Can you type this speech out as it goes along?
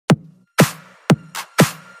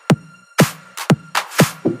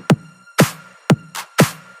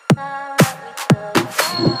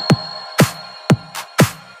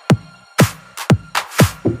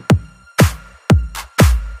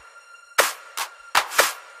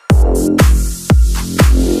I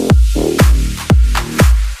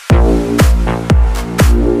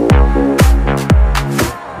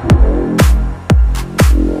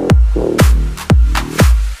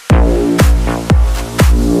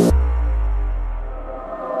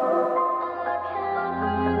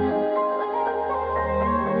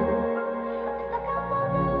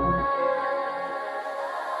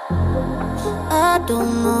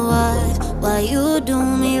don't know why you do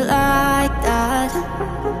me like that.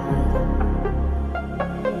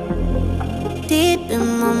 Deep in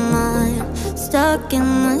my mind, stuck in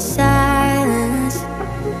the silence.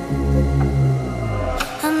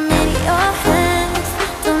 I'm in your hands,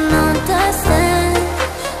 don't understand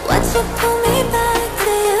what you pull me back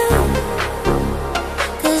to you.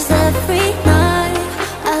 'Cause every night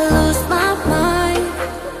I lose my mind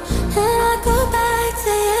and I go back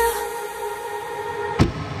to you.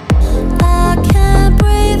 I can't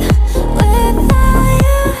breathe without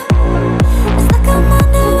you. It's like I'm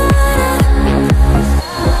underwater.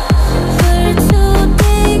 We're too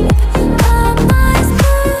deep, our minds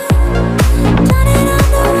blue, drowning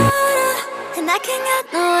underwater, and I can't get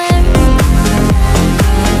nowhere.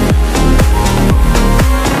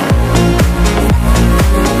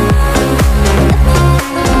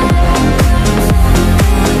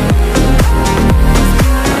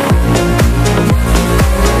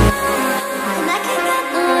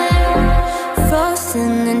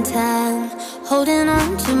 Frozen in time, holding on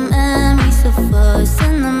to memories of us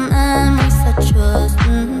and the memories I trust.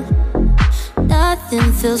 Nothing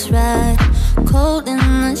feels right, cold in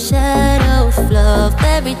the shadow of love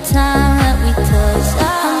every time that we touch.